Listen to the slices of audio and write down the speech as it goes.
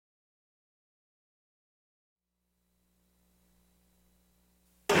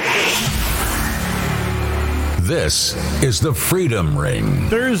This is the Freedom Ring.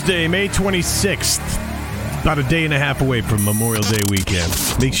 Thursday, May 26th. About a day and a half away from Memorial Day weekend.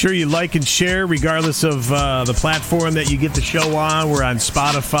 Make sure you like and share regardless of the platform that you get the show on. We're on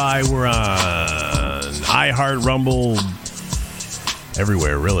Spotify. We're on iHeart, Rumble,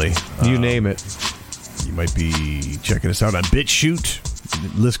 everywhere, really. You name it. You might be checking us out on BitChute.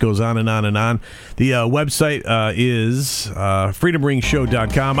 The list goes on and on and on. The website is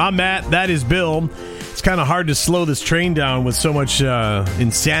freedomringshow.com. I'm Matt. That is Bill. It's kind of hard to slow this train down with so much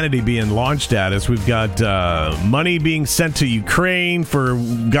insanity being launched at us. We've got money being sent to Ukraine for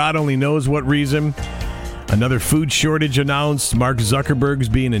God only knows what reason. Another food shortage announced. Mark Zuckerberg's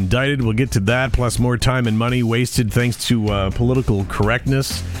being indicted. We'll get to that, plus more time and money wasted thanks to political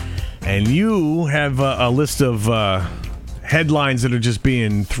correctness. And you have a list of headlines that are just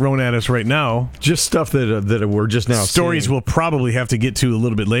being thrown at us right now. Just stuff that we're just now Stories seeing. We'll probably have to get to a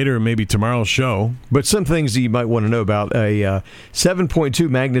little bit later, or maybe tomorrow's show. But some things you might want to know about. A 7.2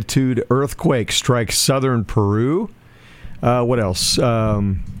 magnitude earthquake strikes southern Peru. What else?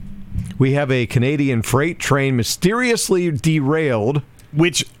 We have a Canadian freight train mysteriously derailed.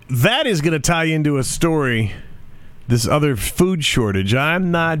 Which, that is going to tie into a story. This other food shortage.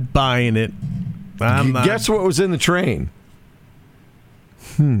 I'm not buying it. Guess what was in the train?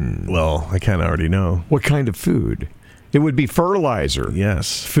 Well, I kind of already know. What kind of food? It would be fertilizer.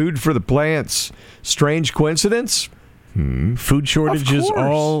 Yes. Food for the plants. Strange coincidence? Food shortages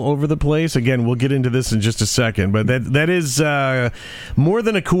all over the place. Again, we'll get into this in just a second. But that is more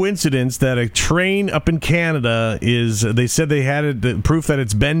than a coincidence that a train up in Canada is, they said they had the proof that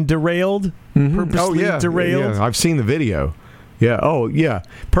it's been derailed. Purposely derailed. Yeah, I've seen the video. Yeah. Oh, yeah.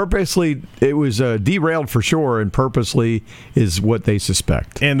 Purposely, it was derailed for sure, and purposely is what they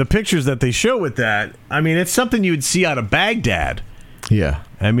suspect. And the pictures that they show with that, I mean, it's something you would see out of Baghdad. Yeah.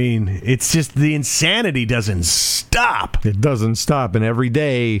 I mean, it's just the insanity doesn't stop. It doesn't stop, and every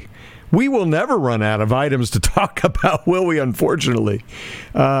day we will never run out of items to talk about, will we, unfortunately?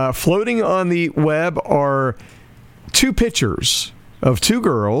 Floating on the web are two pictures of two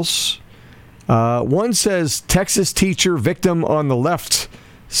girls. One says Texas teacher victim on the left,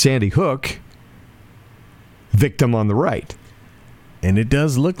 Sandy Hook, victim on the right. And it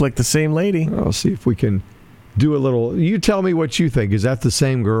does look like the same lady. I'll see if we can do a little. You tell me what you think. Is that the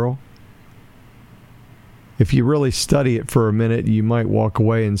same girl? If you really study it for a minute, you might walk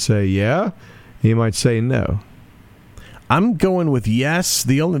away and say, yeah. You might say no. I'm going with yes.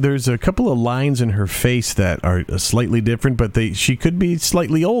 There's a couple of lines in her face that are slightly different, but she could be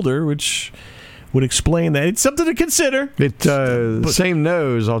slightly older, which would explain that. It's something to consider. Same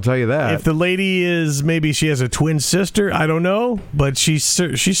nose, I'll tell you that. If the lady is, maybe she has a twin sister, I don't know, but she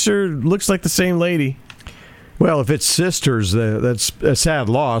sure looks like the same lady. Well, if it's sisters, that's a sad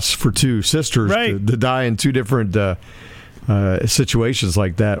loss for two sisters to die in two different situations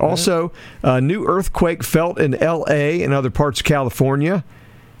like that. Also, a new earthquake felt in L.A. and other parts of California.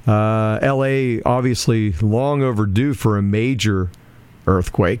 L.A. obviously long overdue for a major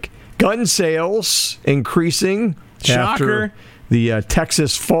earthquake. Gun sales increasing after the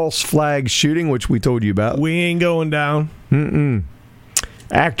Texas false flag shooting, which we told you about. We ain't going down.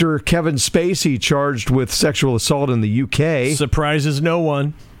 Actor Kevin Spacey charged with sexual assault in the UK. Surprises no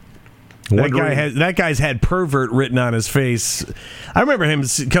one. That guy's had pervert written on his face. I remember him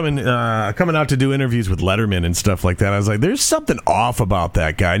coming out to do interviews with Letterman and stuff like that. I was like, there's something off about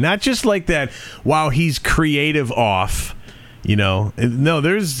that guy. Not just like that, wow, he's creative off. You know, no,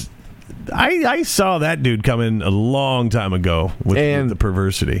 I saw that dude coming a long time ago with the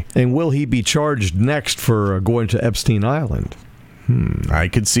perversity. And will he be charged next for going to Epstein Island? I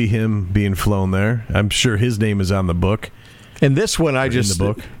could see him being flown there. I'm sure his name is on the book. And this one,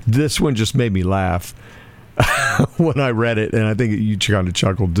 this one just made me laugh when I read it, and I think you kind of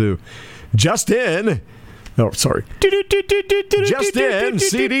chuckled too. Just in,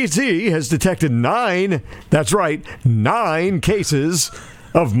 CDC has detected 9 cases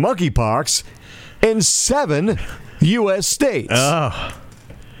of monkeypox in 7 U.S. states.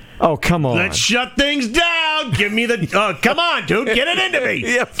 Oh, come on. Let's shut things down. Give me the... come on, dude. Get it into me.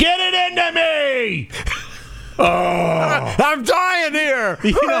 Yep. Get it into me. I'm dying here.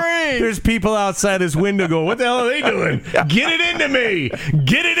 Hurry. There's people outside his window going, what the hell are they doing? Get it into me.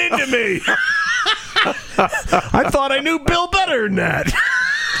 Get it into me. I thought I knew Bill better than that.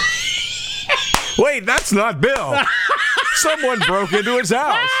 Wait, that's not Bill. Someone broke into his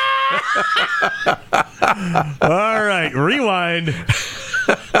house. All right, rewind.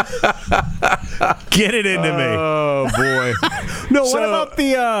 Get it into me. Oh, boy. No, what about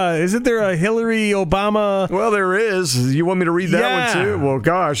isn't there a Hillary Obama? Well, there is. You want me to read that one, too? Well,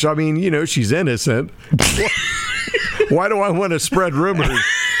 gosh, I mean, she's innocent. Why do I want to spread rumors?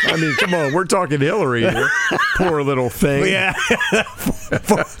 I mean, come on, we're talking Hillary here. Poor little thing. Yeah.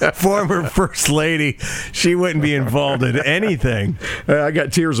 Former First Lady. She wouldn't be involved in anything. I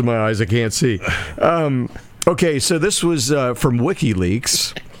got tears in my eyes I can't see. Okay, so this was from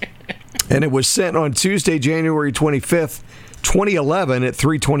WikiLeaks, and it was sent on Tuesday, January 25th, 2011 at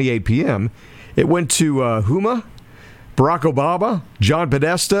 3:28 p.m. It went to Huma, Barack Obama, John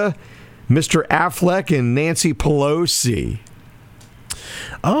Podesta, Mr. Affleck, and Nancy Pelosi.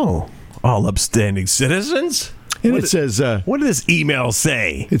 Oh, all upstanding citizens? And it says... what did this email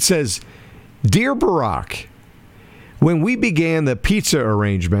say? It says, Dear Barack, when we began the pizza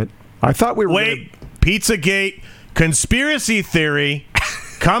arrangement, I thought we were... Wait, Pizzagate, conspiracy theory.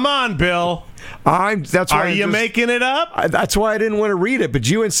 Come on, Bill. Are you making it up? That's why I didn't want to read it, but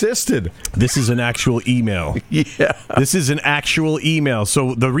you insisted. This is an actual email. Yeah. This is an actual email.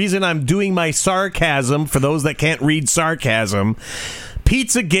 So the reason I'm doing my sarcasm, for those that can't read sarcasm,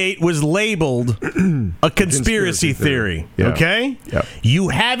 Pizzagate was labeled a conspiracy theory. Yeah. Okay? Yep. You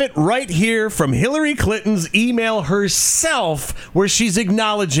have it right here from Hillary Clinton's email herself where she's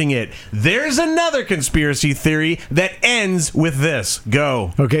acknowledging it. There's another conspiracy theory that ends with this.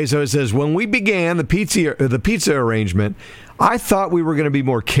 Go. Okay, so it says, when we began the pizza arrangement, I thought we were going to be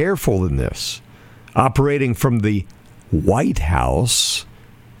more careful than this. Operating from the White House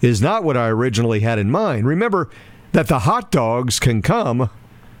is not what I originally had in mind. Remember that the hot dogs can come,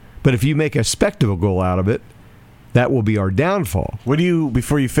 but if you make a spectacle out of it, that will be our downfall.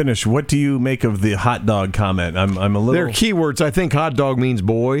 Before you finish, what do you make of the hot dog comment? I'm a little... They're keywords. I think hot dog means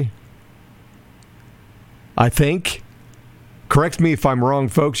boy. I think. Correct me if I'm wrong,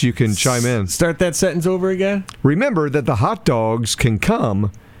 folks. You can chime in. Start that sentence over again. Remember that the hot dogs can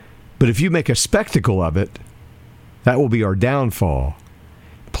come, but if you make a spectacle of it, that will be our downfall.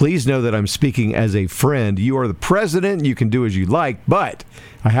 Please know that I'm speaking as a friend. You are the president. You can do as you like. But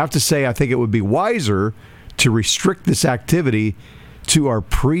I have to say, I think it would be wiser to restrict this activity to our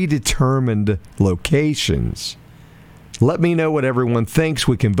predetermined locations. Let me know what everyone thinks.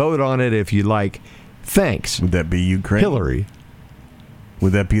 We can vote on it if you like. Thanks. Would that be Ukraine? Hillary.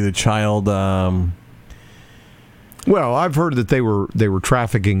 Would that be the child? Well, I've heard that they were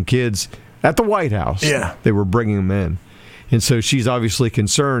trafficking kids at the White House. Yeah. They were bringing them in. And so she's obviously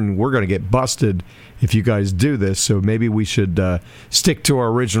concerned we're going to get busted if you guys do this. So maybe we should stick to our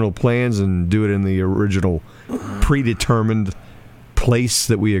original plans and do it in the original predetermined place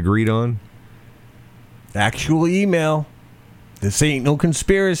that we agreed on. Actual email. This ain't no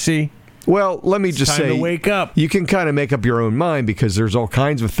conspiracy. Well, let me just say, time to wake up. You can kind of make up your own mind because there's all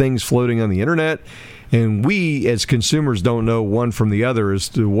kinds of things floating on the internet, and we as consumers don't know one from the other as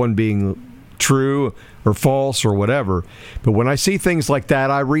to one being true or false or whatever. But when I see things like that,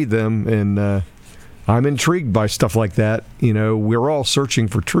 I read them, and I'm intrigued by stuff like that. You know, we're all searching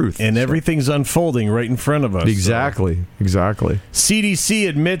for truth. And everything's unfolding right in front of us. Exactly. CDC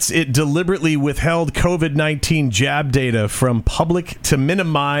admits it deliberately withheld COVID-19 jab data from public to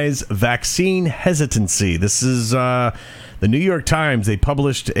minimize vaccine hesitancy. This is the New York Times. They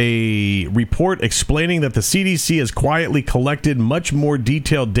published a report explaining that the CDC has quietly collected much more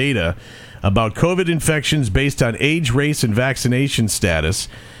detailed data about COVID infections based on age, race, and vaccination status.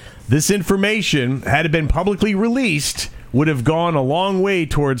 This information, had it been publicly released, would have gone a long way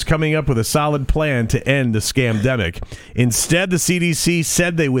towards coming up with a solid plan to end the scamdemic. Instead, the CDC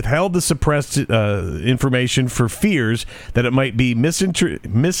said they withheld the suppressed information for fears that it might be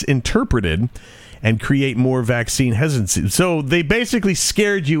misinterpreted and create more vaccine hesitancy. So they basically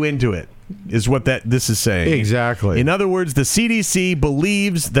scared you into it, is what this is saying. Exactly. In other words, the CDC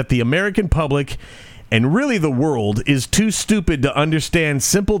believes that the American public and really the world is too stupid to understand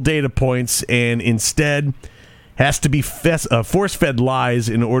simple data points and instead has to be force-fed lies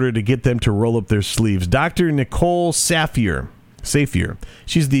in order to get them to roll up their sleeves. Dr. Nicole Safier,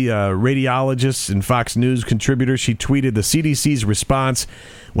 she's the radiologist and Fox News contributor. She tweeted the CDC's response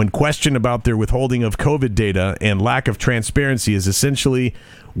when questioned about their withholding of COVID data and lack of transparency is essentially,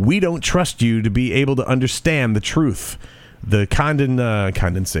 we don't trust you to be able to understand the truth. The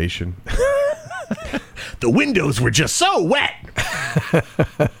condensation. The windows were just so wet.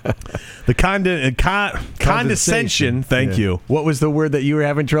 The condescension. Thank you. What was the word that you were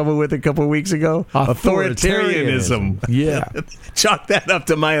having trouble with a couple of weeks ago? Authoritarianism. Yeah. Chalk that up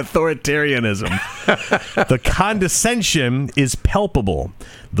to my authoritarianism. The condescension is palpable.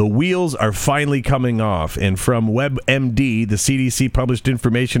 The wheels are finally coming off. And from WebMD, the CDC published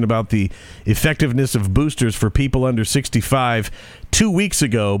information about the effectiveness of boosters for people under 65 2 weeks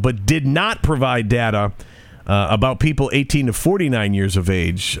ago, but did not provide data about people 18 to 49 years of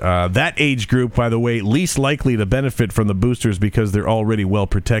age. That age group, by the way, least likely to benefit from the boosters because they're already well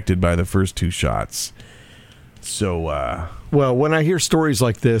protected by the first 2 shots. So, well, when I hear stories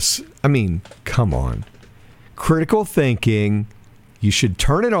like this, I mean, come on. Critical thinking, you should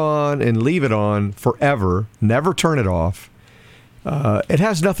turn it on and leave it on forever, never turn it off. It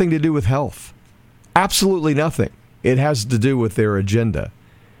has nothing to do with health. Absolutely nothing. It has to do with their agenda.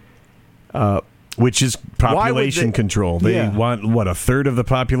 Which is population control. They want, what, a third of the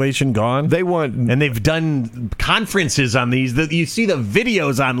population gone? They want... And they've done conferences on these. You see the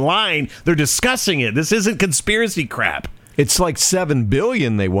videos online. They're discussing it. This isn't conspiracy crap. It's like 7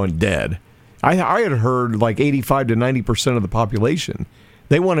 billion they want dead. I had heard like 85 to 90% of the population.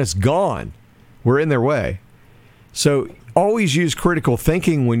 They want us gone. We're in their way. So always use critical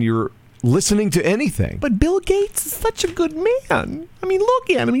thinking when you're listening to anything. But Bill Gates is such a good man. I mean, look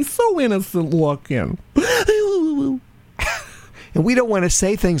at him. He's so innocent looking. And we don't want to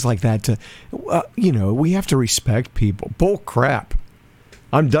say things like that to, we have to respect people. Bull crap.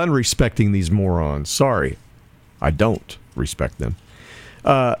 I'm done respecting these morons. Sorry. I don't respect them.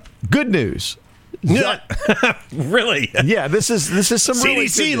 Good news. Really? Yeah, this is some CDC really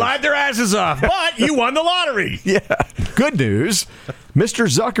good news. lied their asses off, but you won the lottery. Yeah. Good news. Mr.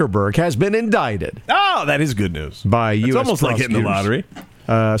 Zuckerberg has been indicted. Oh, that is good news. By U.S. It's almost like hitting the lottery.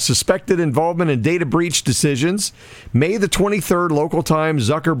 Suspected involvement in data breach decisions. May the 23rd, local time,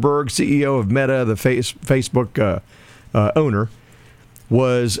 Zuckerberg, CEO of Meta, the Facebook owner,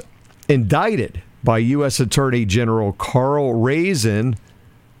 was indicted by U.S. Attorney General Carl Rosen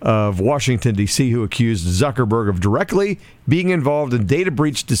of Washington, D.C., who accused Zuckerberg of directly being involved in data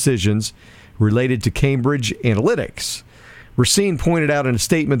breach decisions related to Cambridge Analytica. Rosen pointed out in a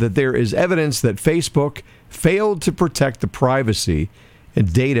statement that there is evidence that Facebook failed to protect the privacy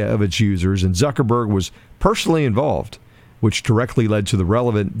and data of its users, and Zuckerberg was personally involved, which directly led to the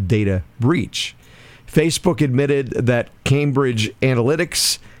relevant data breach. Facebook admitted that Cambridge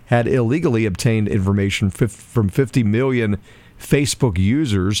Analytica had illegally obtained information from 50 million Facebook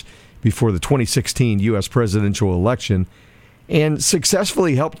users before the 2016 U.S. presidential election and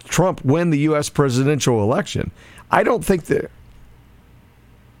successfully helped Trump win the U.S. presidential election. I don't think that...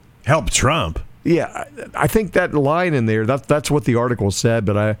 Help Trump? Yeah, I think that line in there, that's what the article said,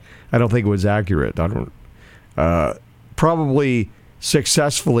 but I don't think it was accurate. I don't... probably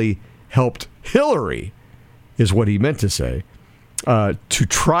successfully helped Hillary, is what he meant to say, to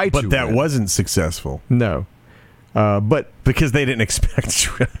try to But that win. wasn't successful. No. But because they didn't expect.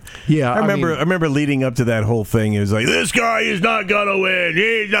 Yeah, I remember leading up to that whole thing. It was like, this guy is not gonna win.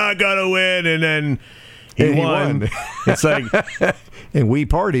 He's not gonna win, and then he won. It's like, and we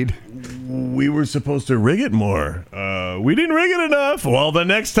partied. We were supposed to rig it more. We didn't rig it enough. Well, the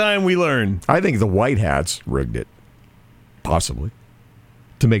next time we learn. I think the White Hats rigged it, possibly,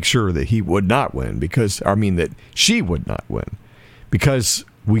 to make sure that he would not win. That she would not win, because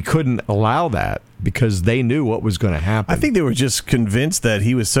we couldn't allow that. Because they knew what was going to happen. I think they were just convinced that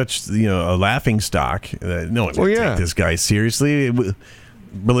he was such, a laughing stock that no one's going to take this guy seriously.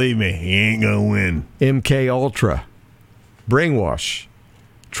 Believe me, he ain't going to win. MK Ultra, brainwash,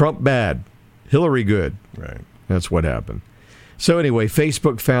 Trump bad, Hillary good. Right. That's what happened. So anyway,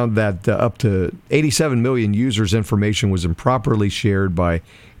 Facebook found that up to 87 million users' information was improperly shared by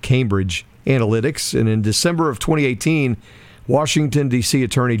Cambridge Analytica, and in December of 2018. Washington, D.C.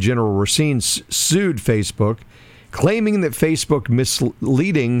 Attorney General Rosen sued Facebook, claiming that Facebook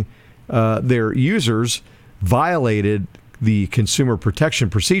misleading their users violated the Consumer Protection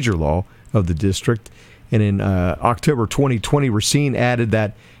Procedure Law of the district. And in October 2020, Rosen added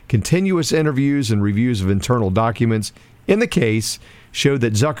that continuous interviews and reviews of internal documents in the case showed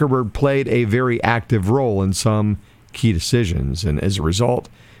that Zuckerberg played a very active role in some key decisions. And as a result,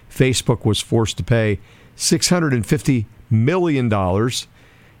 Facebook was forced to pay $650 million.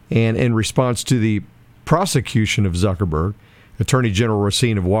 And in response to the prosecution of Zuckerberg, Attorney General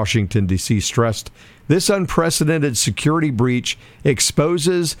Rosen of Washington, D.C. stressed this unprecedented security breach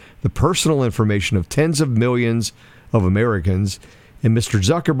exposes the personal information of tens of millions of Americans, and Mr.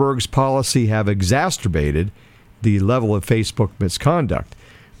 Zuckerberg's policy have exacerbated the level of Facebook misconduct.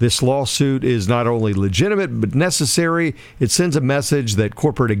 This lawsuit is not only legitimate but necessary. It sends a message that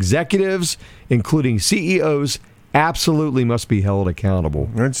corporate executives, including CEOs, absolutely must be held accountable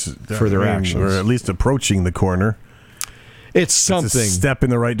for their actions. Or at least approaching the corner. It's something. It's a step in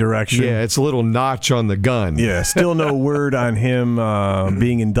the right direction. Yeah, it's a little notch on the gun. Yeah, still no word on him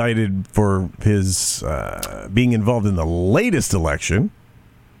being indicted for his being involved in the latest election.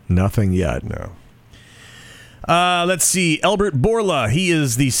 Nothing yet. No. Let's see. Albert Bourla, he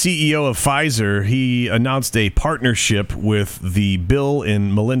is the CEO of Pfizer. He announced a partnership with the Bill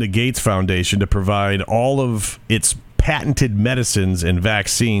and Melinda Gates Foundation to provide all of its patented medicines and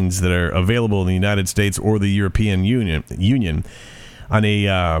vaccines that are available in the United States or the European Union on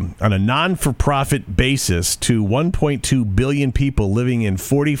a non-for-profit basis to 1.2 billion people living in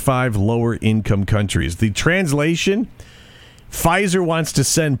 45 lower-income countries. The translation: Pfizer wants to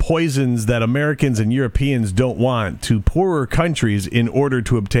send poisons that Americans and Europeans don't want to poorer countries in order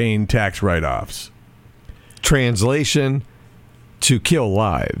to obtain tax write-offs. Translation: to kill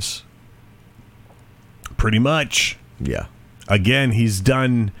lives. Pretty much. Yeah. Again, he's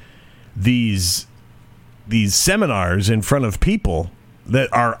done these seminars in front of people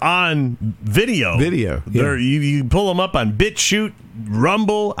that are on video. Video. Yeah. You pull them up on BitChute,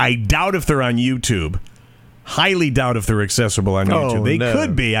 Rumble. I doubt if they're on YouTube. Highly doubt if they're accessible on YouTube. They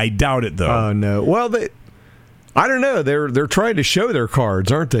could be. I doubt it, though. Oh, no. Well, I don't know. They're trying to show their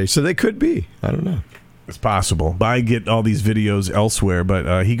cards, aren't they? So they could be. I don't know. It's possible. I get all these videos elsewhere,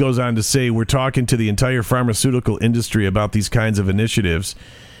 but he goes on to say, we're talking to the entire pharmaceutical industry about these kinds of initiatives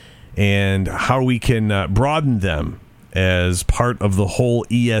and how we can broaden them as part of the whole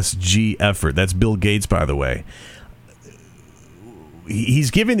ESG effort. That's Bill Gates, by the way. He's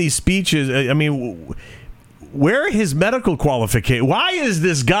giving these speeches. I mean, where are his medical qualifications? Why is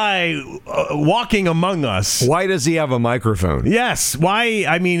this guy walking among us? Why does he have a microphone? Yes. Why?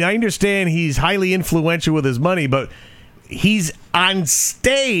 I mean, I understand he's highly influential with his money, but he's on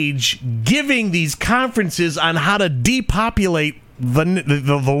stage giving these conferences on how to depopulate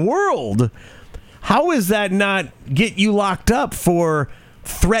the world. How is that not get you locked up for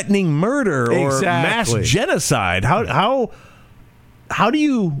threatening murder or mass genocide? How do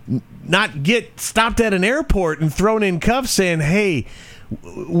you not get stopped at an airport and thrown in cuffs saying, hey,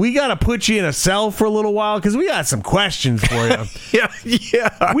 we got to put you in a cell for a little while because we got some questions for you.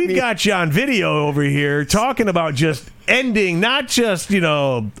 Yeah. We've got you on video over here talking about just ending, not just,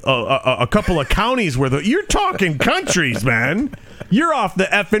 a couple of counties where you're talking countries, man. You're off the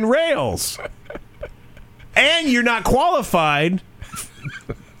effing rails. And you're not qualified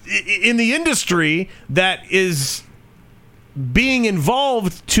in the industry that is being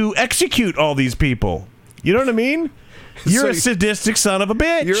involved to execute all these people. You know what I mean? You're a sadistic son of a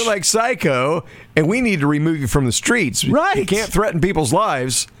bitch. You're like Psycho, and we need to remove you from the streets. Right. You can't threaten people's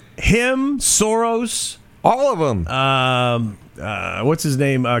lives. Him, Soros. All of them. What's his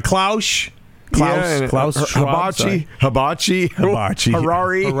name? Klaus Schwab. Hibachi.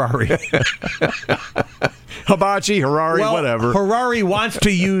 Harari. Hibachi, Harari, whatever. Harari wants to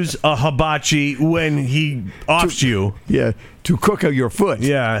use a hibachi when he offs you. Yeah, to cook your foot.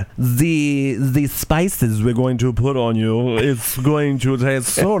 Yeah. The spices we're going to put on you, it's going to taste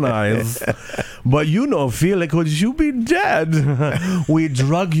so nice. But Felix, would you be dead? We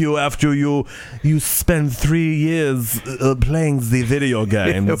drug you after you spend 3 years playing the video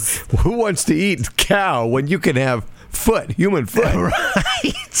games. Who wants to eat cow when you can have human foot?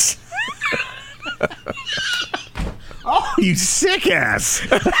 Right. Oh, you sick ass.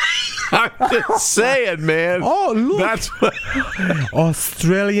 I'm just saying, man. Oh, look. That's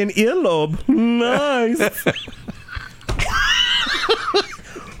Australian earlobe. Nice.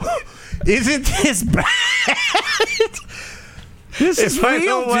 Isn't this bad? This is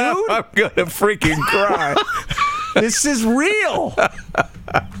real, dude. I'm going to freaking cry. This is real.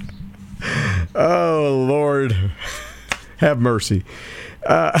 Oh, Lord. Have mercy.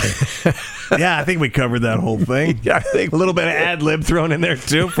 Yeah, I think we covered that whole thing. I think a little bit of ad-lib thrown in there,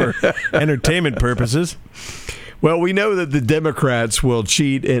 too, for entertainment purposes. Well, we know that the Democrats will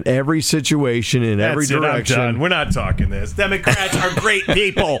cheat in every situation, in every direction. I'm done. We're not talking this. Democrats are great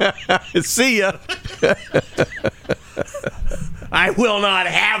people. See ya. I will not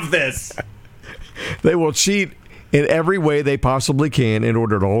have this. They will cheat in every way they possibly can in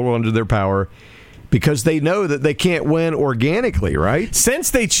order to hold on to their power, because they know that they can't win organically, right?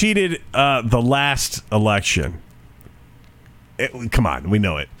 Since they cheated the last election, come on, we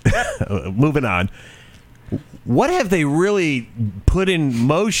know it. Moving on. What have they really put in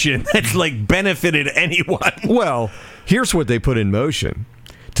motion that's benefited anyone? Well, here's what they put in motion: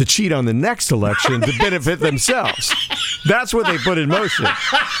 to cheat on the next election to benefit themselves. That's what they put in motion.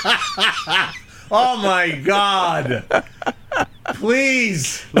 Oh my God.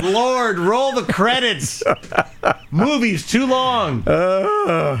 Please, Lord, roll the credits. Movie's too long.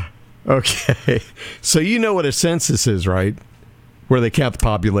 Okay. So you know what a census is, right? Where they count the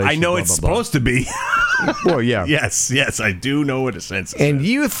population. I know it's supposed to be. Well, yeah. Yes, I do know what a census is. And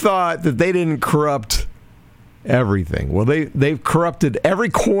you thought that they didn't corrupt everything. Well, they've corrupted every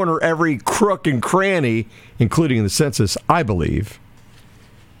corner, every crook and cranny, including the census, I believe.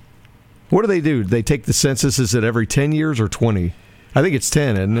 What do? They take the census, is it every 10 years or 20? I think it's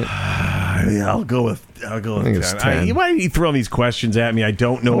 10, isn't it? I'll go with I think it's 10. Why are you throwing these questions at me? I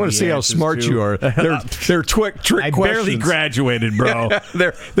don't know. I want to see how smart you are. They're trick questions. I barely graduated, bro.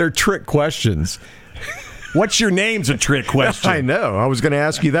 they're trick questions. What's your name's a trick question. I know. I was going to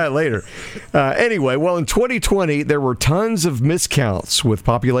ask you that later. Anyway, well, in 2020, there were tons of miscounts with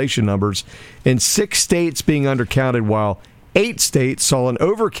population numbers in 6 states being undercounted, while 8 states saw an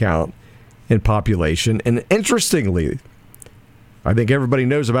overcount in population. And interestingly, I think everybody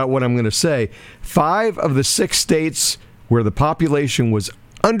knows about what I'm going to say. 5 of the 6 states where the population was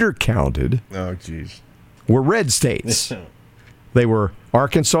undercounted were red states. They were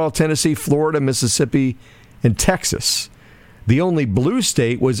Arkansas, Tennessee, Florida, Mississippi, and Texas. The only blue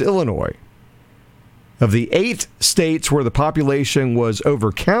state was Illinois. Of the 8 states where the population was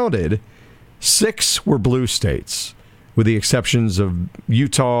overcounted, 6 were blue states, with the exceptions of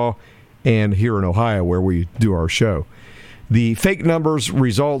Utah and here in Ohio, where we do our show. The fake numbers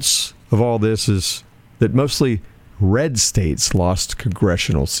results of all this is that mostly red states lost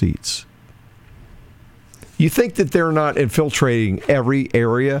congressional seats. You think that they're not infiltrating every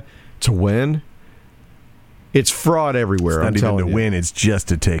area to win? It's fraud everywhere. It's not even to win, it's just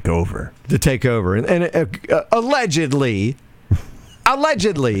to take over. To take over. And allegedly,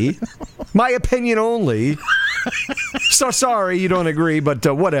 my opinion only. So sorry you don't agree, but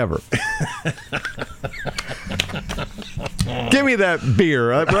whatever. Give me that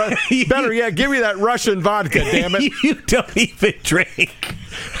beer. Better yet, give me that Russian vodka, damn it. You don't even drink.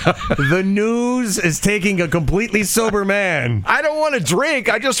 The news is taking a completely sober man. I don't want to drink.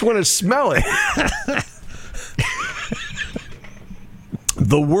 I just want to smell it.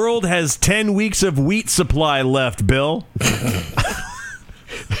 The world has 10 weeks of wheat supply left, Bill.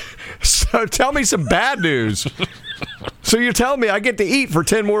 So tell me some bad news. So you're telling me I get to eat for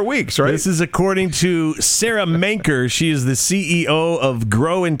 10 more weeks, right? This is according to Sarah Menker. She is the CEO of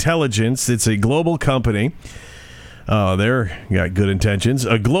Grow Intelligence. It's a global company. Oh, they're got good intentions.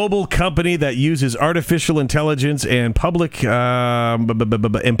 A global company that uses artificial intelligence and public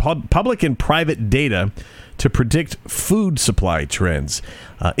and private data to predict food supply trends.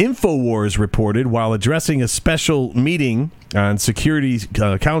 InfoWars reported while addressing a special meeting on Security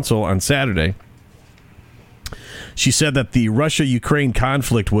Council on Saturday. She said that the Russia-Ukraine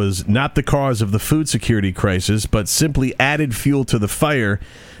conflict was not the cause of the food security crisis, but simply added fuel to the fire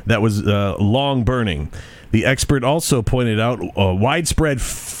that was long burning. The expert also pointed out widespread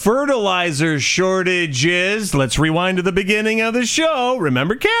fertilizer shortages. Let's rewind to the beginning of the show.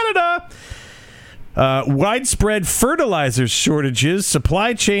 Remember Canada. Widespread fertilizer shortages,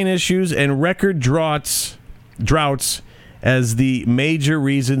 supply chain issues, and record droughts as the major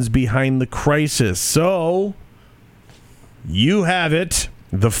reasons behind the crisis. So, you have it.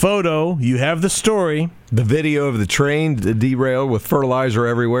 The photo, you have the story. The video of the train derailed with fertilizer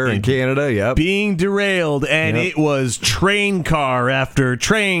everywhere in Canada, yep. Being derailed, and It was train car after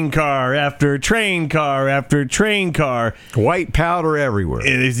train car after train car after train car. White powder everywhere.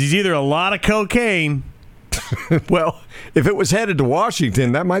 It's either a lot of cocaine. Well, if it was headed to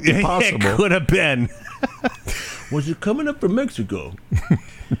Washington, that might be possible. It could have been. Was it coming up from Mexico?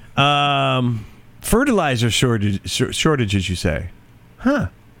 Fertilizer shortages, you say? Huh.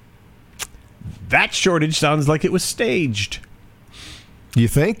 That shortage sounds like it was staged. You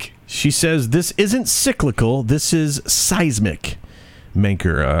think? She says this isn't cyclical, this is seismic.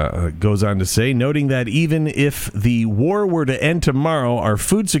 Menker goes on to say, noting that even if the war were to end tomorrow, our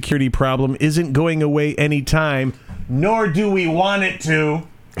food security problem isn't going away anytime, nor do we want it to.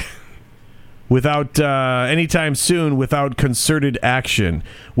 Without anytime soon, without concerted action,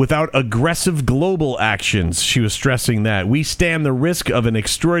 without aggressive global actions. She was stressing that. We stand the risk of an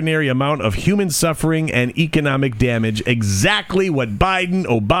extraordinary amount of human suffering and economic damage, exactly what Biden,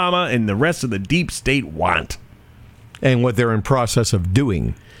 Obama, and the rest of the deep state want. And what they're in process of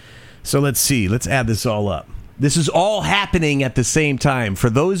doing. So let's see. Let's add this all up. This is all happening at the same time.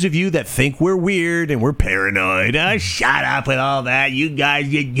 For those of you that think we're weird and we're paranoid, shut up with all that. You guys,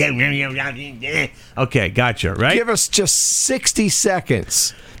 okay, gotcha, right? Give us just 60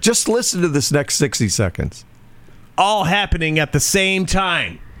 seconds. Just listen to this next 60 seconds. All happening at the same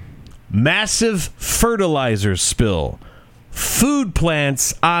time. Massive fertilizer spill. Food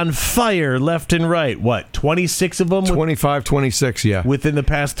plants on fire left and right. What, 26 of them? 25, 26, yeah. Within the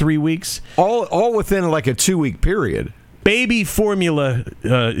past 3 weeks? All within like a 2-week period. Baby formula,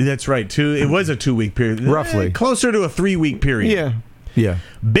 that's right, it was a 2-week period. Roughly. Closer to a 3-week period. Yeah. Yeah.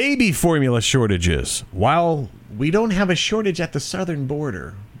 Baby formula shortages. While we don't have a shortage at the southern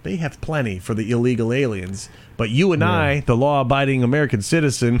border, they have plenty for the illegal aliens. But you and I, the law-abiding American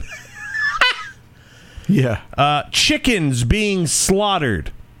citizen... Yeah. Chickens being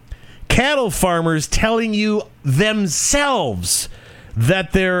slaughtered. Cattle farmers telling you themselves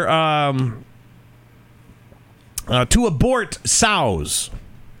that they're to abort sows.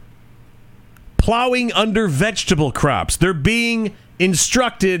 Plowing under vegetable crops. They're being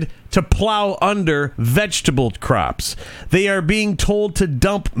instructed to plow under vegetable crops. They are being told to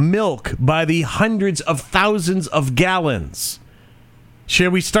dump milk by the hundreds of thousands of gallons.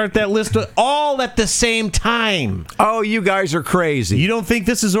 Shall we start that list all at the same time? Oh, you guys are crazy. You don't think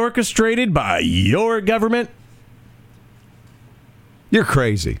this is orchestrated by your government? You're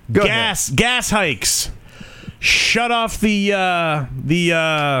crazy. Go ahead. Gas hikes. Shut off the oil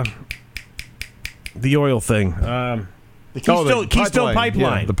thing. The Keystone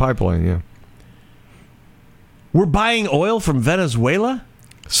Pipeline. Yeah, the pipeline, yeah. We're buying oil from Venezuela?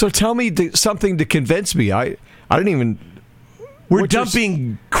 So tell me something to convince me. I didn't even... We're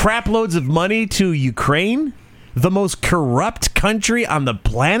dumping crap loads of money to Ukraine, the most corrupt country on the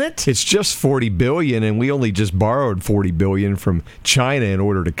planet? It's just $40 billion, and we only just borrowed $40 billion from China in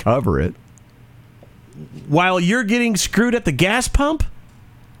order to cover it. While you're getting screwed at the gas pump?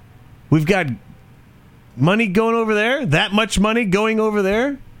 We've got money going over there? That much money going over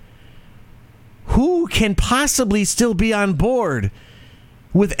there? Who can possibly still be on board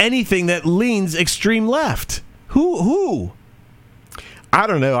with anything that leans extreme left? Who? I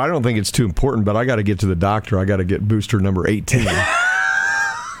don't know. I don't think it's too important, but I got to get to the doctor. I got to get booster number 18.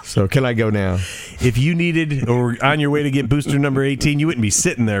 So can I go now? If you needed or on your way to get booster number 18, you wouldn't be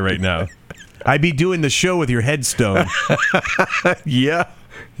sitting there right now. I'd be doing the show with your headstone. Yeah.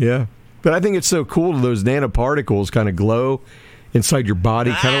 But I think it's so cool that those nanoparticles kind of glow inside your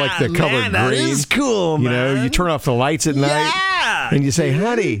body, kind of like the color green. That is cool, man. You know, you turn off the lights at night. And you say,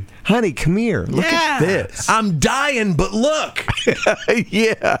 honey, come here. Look at this. I'm dying, but look.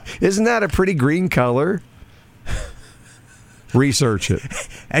 Yeah. Isn't that a pretty green color? Research it.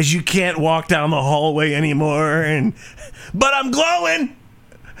 As you can't walk down the hallway anymore, but I'm glowing.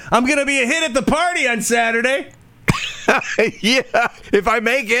 I'm going to be a hit at the party on Saturday. Yeah, if I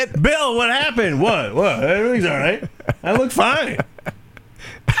make it. Bill, what happened? What? Everything's all right. I look fine.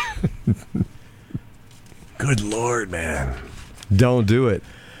 Good Lord, man. Don't do it.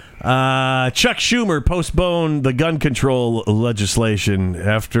 Chuck Schumer postponed the gun control legislation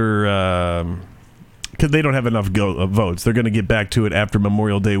after because they don't have enough votes. They're going to get back to it after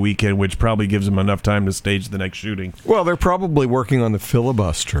Memorial Day weekend, which probably gives them enough time to stage the next shooting. Well, they're probably working on the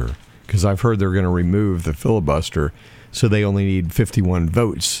filibuster because I've heard they're going to remove the filibuster, so they only need 51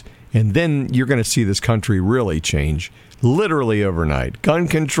 votes. And then you're going to see this country really change, literally overnight. Gun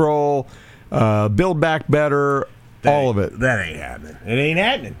control, build back better, all of it. That ain't happening. It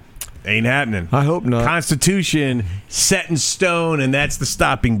ain't happening. I hope not. Constitution set in stone, and that's the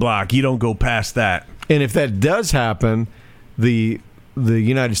stopping block. You don't go past that. And if that does happen, the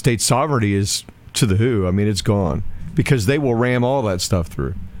United States sovereignty is to the who. I mean, it's gone because they will ram all that stuff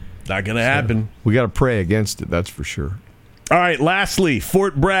through. Not going to happen. We got to pray against it, that's for sure. All right, lastly,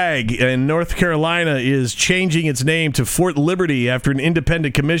 Fort Bragg in North Carolina is changing its name to Fort Liberty after an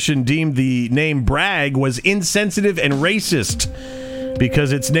independent commission deemed the name Bragg was insensitive and racist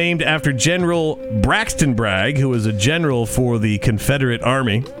because it's named after General Braxton Bragg, who was a general for the Confederate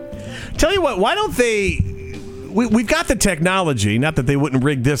Army. Tell you what, why don't they... We've got the technology, not that they wouldn't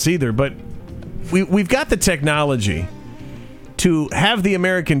rig this either, but we've got the technology to have the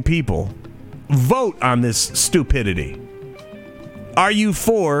American people vote on this stupidity. Are you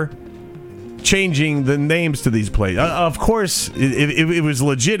for changing the names to these places? Of course, if it was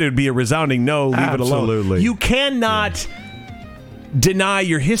legit, it would be a resounding no, leave Absolutely. it alone. You cannot deny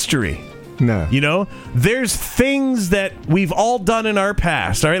your history. No. You know, there's things that we've all done in our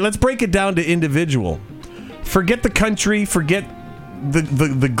past. All right, let's break it down to individual. Forget the country, forget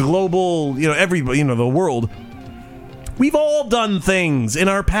the global, everybody, the world. We've all done things in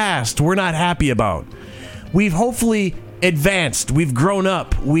our past we're not happy about. We've hopefully advanced, we've grown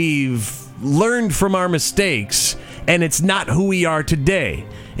up, we've learned from our mistakes, and it's not who we are today.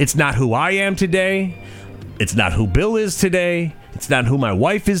 It's not who I am today. It's not who Bill is today. It's not who my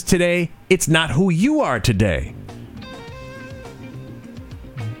wife is today. It's not who you are today.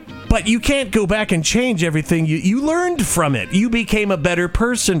 But you can't go back and change everything. You learned from it. You became a better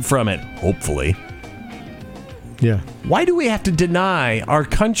person from it, hopefully. Yeah. Why do we have to deny our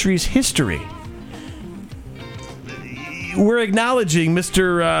country's history? We're acknowledging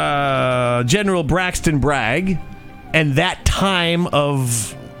Mr. General Braxton Bragg and that time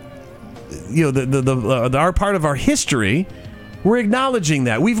of, our part of our history, we're acknowledging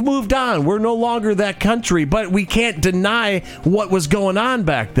that. We've moved on. We're no longer that country, but we can't deny what was going on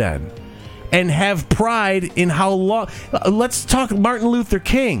back then and have pride in how long. Let's talk Martin Luther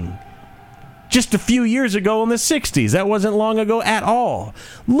King. Just a few years ago in the 60s. That wasn't long ago at all.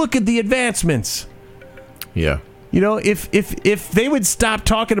 Look at the advancements. Yeah. If they would stop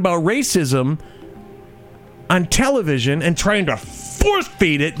talking about racism on television and trying to force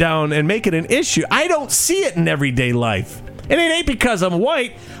feed it down and make it an issue, I don't see it in everyday life. And it ain't because I'm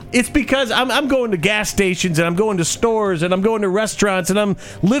white. It's because I'm going to gas stations and I'm going to stores and I'm going to restaurants and I'm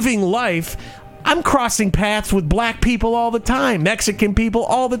living life. I'm crossing paths with black people all the time, Mexican people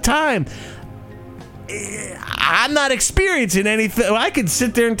all the time. I'm not experiencing anything. I could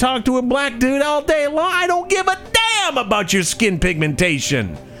sit there and talk to a black dude all day long. I don't give a damn about your skin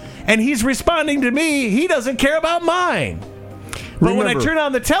pigmentation. And he's responding to me. He doesn't care about mine. But when I turn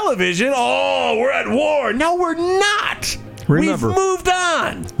on the television, we're at war. No, we're not. We've moved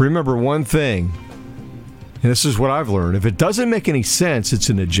on. Remember one thing, and this is what I've learned. If it doesn't make any sense, it's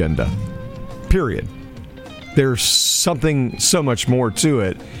an agenda. Period. There's something so much more to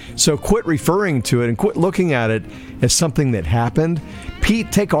it. So quit referring to it and quit looking at it as something that happened. Pete,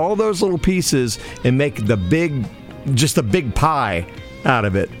 take all those little pieces and make a big pie out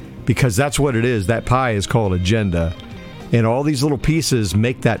of it, because that's what it is. That pie is called agenda. And all these little pieces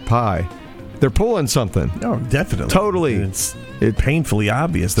make that pie. They're pulling something. Oh, definitely. Totally. It's painfully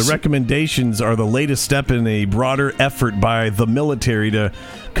obvious. The recommendations are the latest step in a broader effort by the military to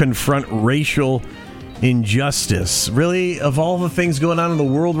confront racial injustice. Really, of all the things going on in the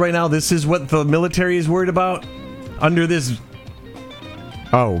world right now, this is what the military is worried about? Under this...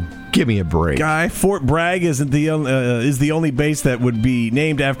 Oh, give me a break. Guy, Fort Bragg is the only base that would be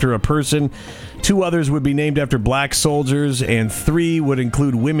named after a person. 2 others would be named after black soldiers, and 3 would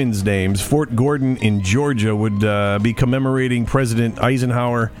include women's names. Fort Gordon in Georgia would be commemorating President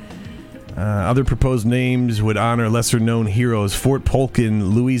Eisenhower. Other proposed names would honor lesser-known heroes. Fort Polk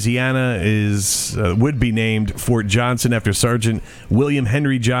in Louisiana would be named Fort Johnson after Sergeant William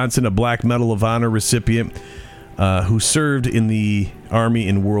Henry Johnson, a Black Medal of Honor recipient who served in the Army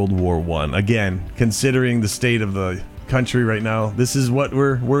in World War I. Again, considering the state of the country right now, this is what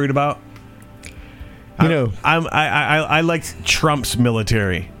we're worried about. I liked Trump's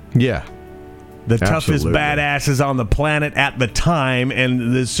military. Yeah. The toughest badasses on the planet at the time,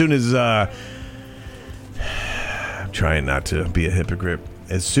 and as soon as I'm trying not to be a hypocrite,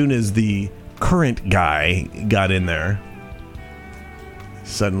 as soon as the current guy got in there,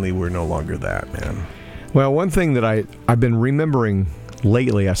 suddenly we're no longer that, man. Well, one thing that I've been remembering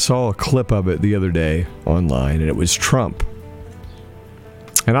lately, I saw a clip of it the other day online, and it was Trump.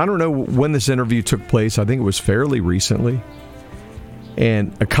 And I don't know when this interview took place. I think it was fairly recently.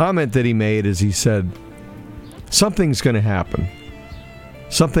 And a comment that he made is he said, something's going to happen.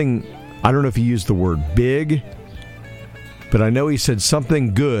 Something, I don't know if he used the word big, but I know he said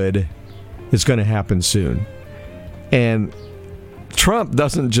something good is going to happen soon. And Trump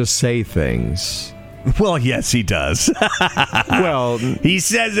doesn't just say things. Well, yes, he does. Well, he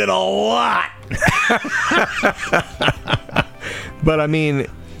says it a lot. But I mean,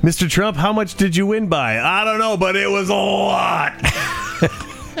 Mr. Trump, how much did you win by? I don't know, but it was a lot.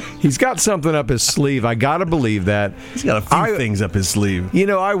 He's got something up his sleeve. I got to believe that. He's got a few things up his sleeve.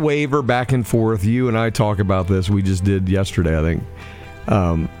 I waver back and forth. You and I talk about this. We just did yesterday, I think.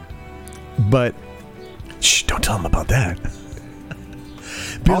 But shh, don't tell him about that.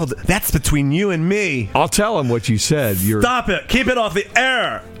 Bill, that's between you and me. I'll tell him what you said. Stop it. Keep it off the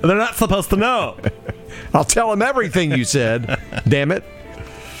air. They're not supposed to know. I'll tell him everything you said. Damn it.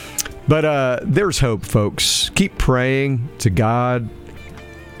 But there's hope, folks. Keep praying to God,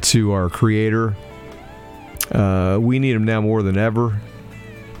 to our Creator. We need Him now more than ever.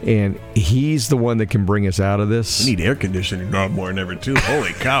 And He's the one that can bring us out of this. We need air conditioning now more than ever, too.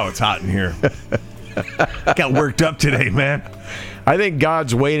 Holy cow, it's hot in here. Got worked up today, man. I think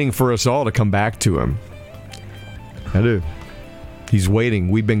God's waiting for us all to come back to Him. I do. He's waiting.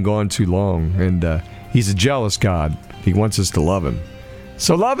 We've been gone too long. And He's a jealous God. He wants us to love Him.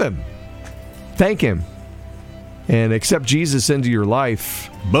 So love Him. Thank Him. And accept Jesus into your life.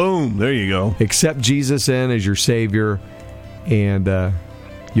 Boom. There you go. Accept Jesus in as your Savior. And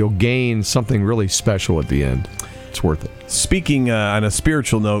you'll gain something really special at the end. It's worth it. Speaking on a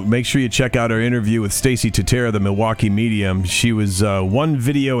spiritual note, make sure you check out our interview with Stacy Tutera, the Milwaukee medium. She was one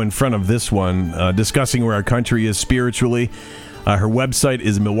video in front of this one, discussing where our country is spiritually. Her website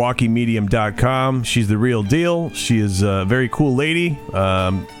is MilwaukeeMedium.com. She's the real deal. She is a very cool lady.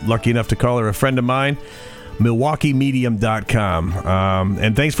 Lucky enough to call her a friend of mine. MilwaukeeMedium.com.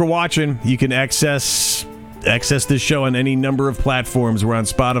 And thanks for watching. You can access this show on any number of platforms. We're on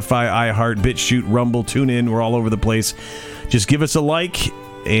Spotify, iHeart, BitChute, Rumble, TuneIn. We're all over the place. Just give us a like,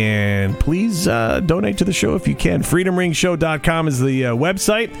 and please donate to the show if you can. FreedomRingShow.com is the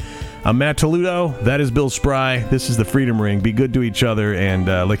website. I'm Matt Toludo. That is Bill Spry. This is the Freedom Ring. Be good to each other, and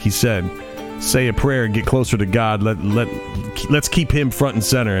like he said, say a prayer and get closer to God. Let's keep him front and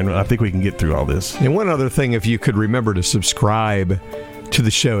center, and I think we can get through all this. And one other thing, if you could remember to subscribe to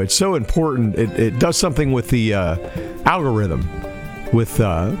the show, it's so important. It does something with the algorithm with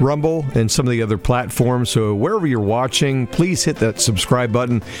Rumble and some of the other platforms. So wherever you're watching, please hit that subscribe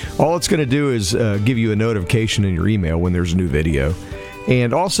button. All it's going to do is give you a notification in your email when there's a new video.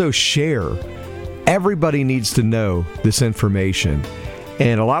 And also share. Everybody needs to know this information.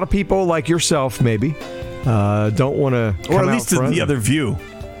 And a lot of people, like yourself maybe, don't want to come or at least out front. The other view.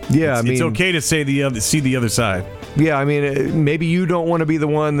 Yeah, it's okay to say see the other side. Yeah, I mean, maybe you don't want to be the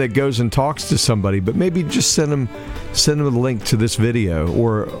one that goes and talks to somebody, but maybe just send them the link to this video,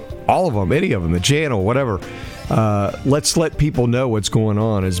 or all of them, any of them, the channel, whatever. Let's let people know what's going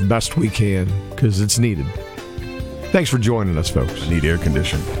on as best we can, because it's needed. Thanks for joining us, folks. I need air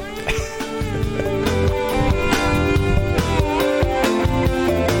conditioning.